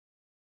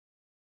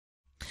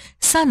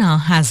Sana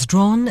has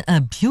drawn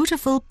a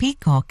beautiful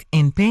peacock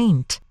in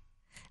paint.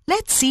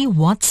 Let's see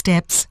what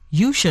steps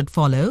you should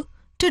follow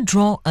to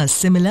draw a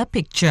similar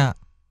picture.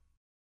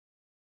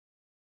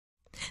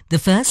 The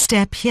first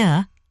step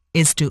here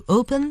is to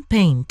open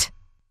Paint.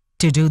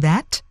 To do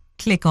that,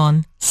 click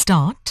on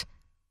Start,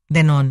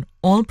 then on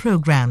All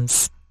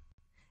Programs.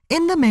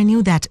 In the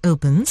menu that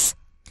opens,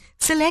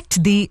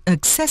 select the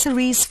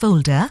Accessories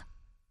folder,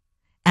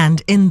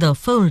 and in the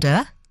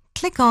folder,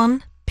 click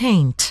on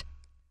Paint.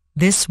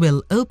 This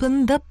will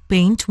open the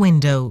Paint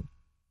window.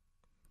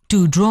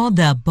 To draw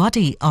the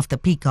body of the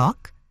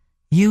peacock,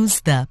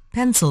 use the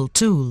Pencil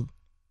tool.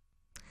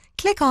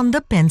 Click on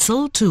the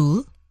Pencil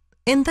tool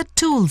in the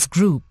Tools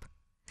group,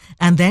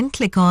 and then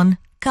click on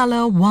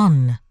Color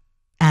 1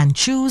 and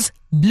choose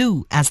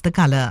blue as the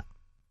color.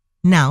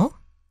 Now,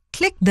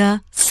 click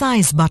the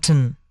Size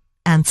button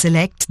and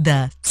select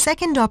the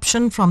second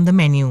option from the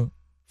menu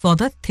for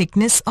the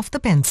thickness of the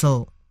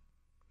pencil.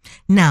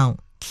 Now,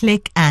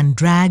 click and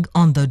drag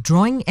on the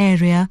drawing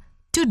area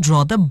to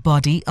draw the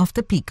body of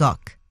the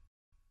peacock.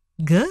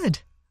 Good,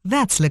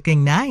 that's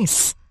looking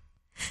nice.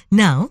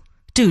 Now,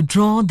 to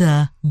draw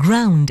the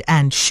ground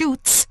and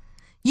shoots,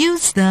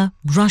 use the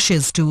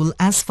Brushes tool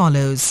as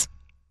follows.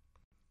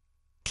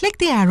 Click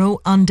the arrow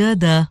under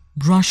the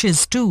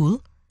Brushes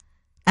tool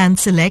and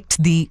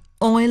select the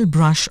Oil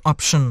Brush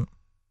option.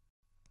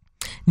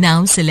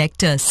 Now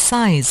select a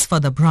size for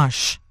the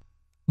brush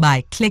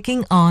by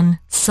clicking on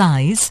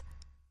Size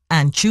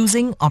and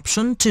choosing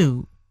option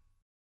 2.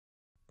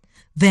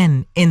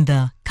 Then in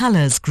the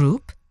Colors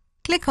group,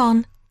 click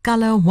on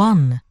Color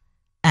 1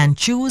 and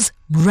choose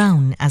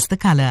brown as the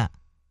color.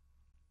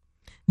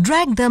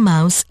 Drag the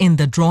mouse in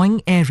the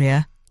drawing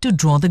area to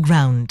draw the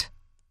ground.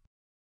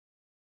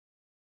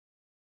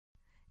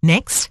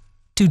 Next,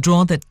 to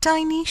draw the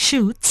tiny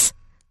shoots,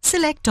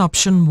 select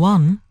option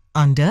 1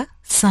 under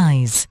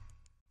Size.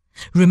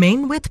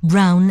 Remain with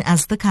brown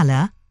as the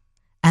color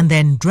and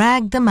then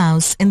drag the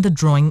mouse in the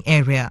drawing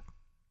area.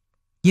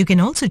 You can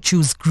also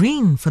choose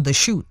green for the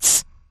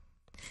shoots.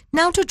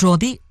 Now to draw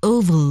the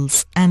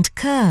ovals and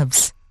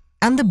curves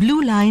and the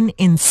blue line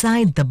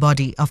inside the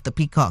body of the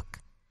peacock,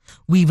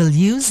 we will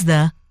use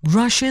the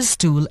Brushes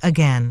tool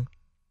again.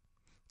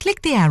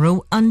 Click the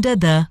arrow under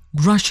the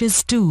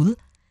Brushes tool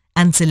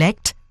and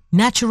select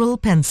Natural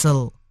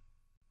Pencil.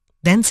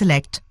 Then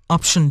select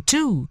option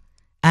 2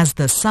 as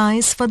the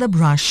size for the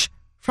brush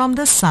from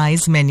the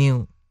Size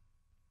menu.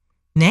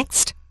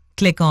 Next,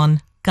 click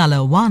on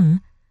Color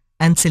 1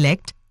 and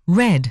select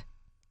Red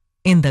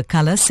in the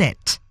color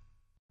set.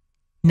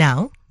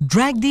 Now,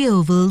 drag the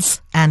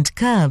ovals and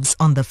curves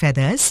on the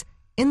feathers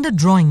in the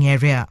drawing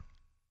area.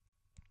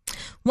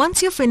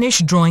 Once you finish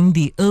drawing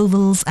the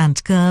ovals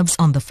and curves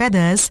on the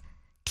feathers,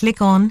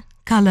 click on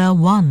Color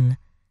 1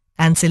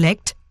 and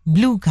select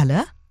Blue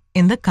color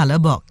in the color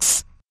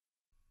box.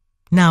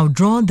 Now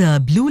draw the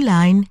blue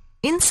line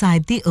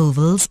inside the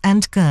ovals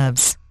and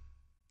curves.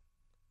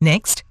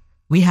 Next,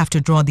 we have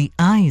to draw the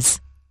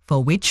eyes,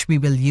 for which we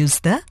will use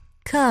the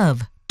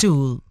Curve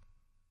tool.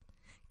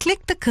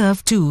 Click the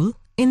Curve tool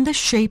in the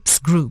Shapes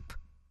group.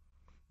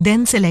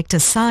 Then select a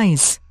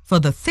size for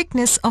the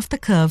thickness of the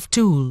Curve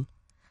tool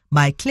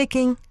by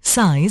clicking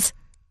Size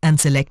and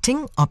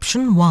selecting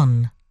option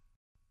 1.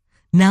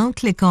 Now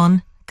click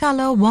on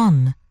Color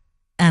 1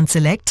 and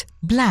select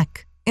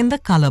Black in the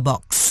color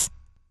box.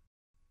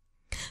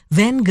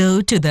 Then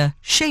go to the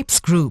Shapes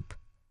group.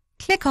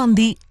 Click on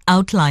the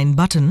Outline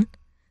button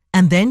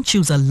and then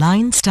choose a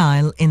line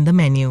style in the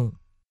menu.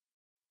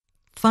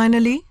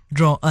 Finally,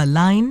 draw a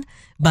line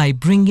by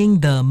bringing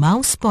the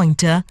mouse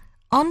pointer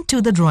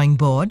onto the drawing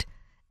board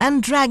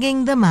and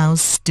dragging the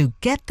mouse to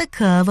get the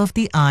curve of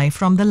the eye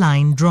from the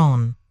line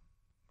drawn.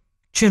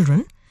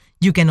 Children,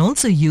 you can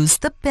also use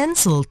the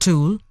Pencil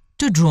tool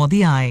to draw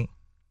the eye.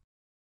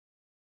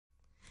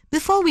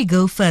 Before we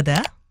go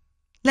further,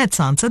 let's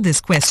answer this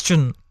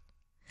question.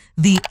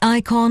 The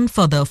icon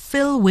for the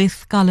Fill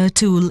with Color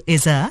tool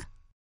is a...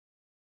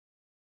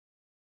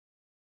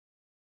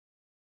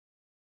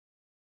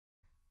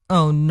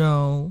 Oh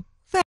no.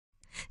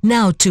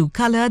 Now to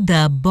color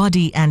the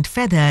body and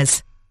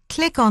feathers,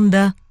 click on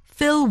the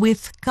Fill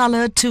with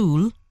Color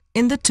tool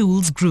in the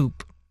Tools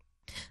group.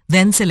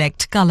 Then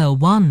select Color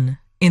 1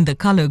 in the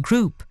Color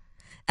group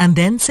and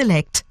then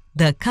select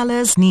the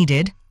colors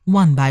needed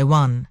one by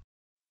one.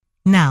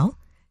 Now,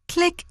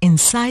 click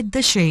inside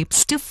the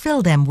shapes to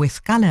fill them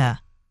with color.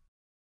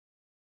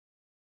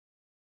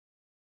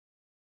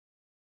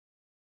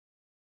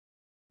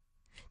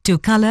 To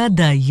color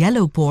the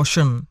yellow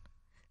portion,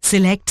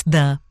 select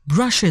the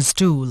Brushes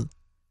tool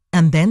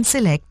and then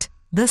select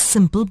the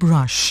simple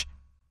brush.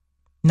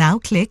 Now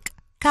click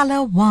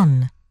Color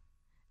 1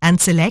 and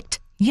select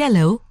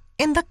yellow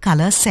in the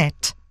color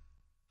set.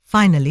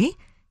 Finally,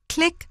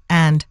 click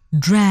and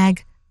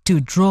drag to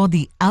draw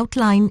the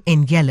outline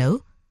in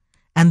yellow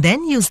and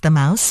then use the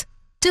mouse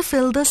to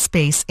fill the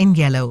space in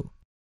yellow.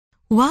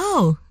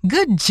 Wow!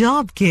 Good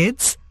job,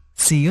 kids!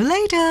 See you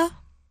later!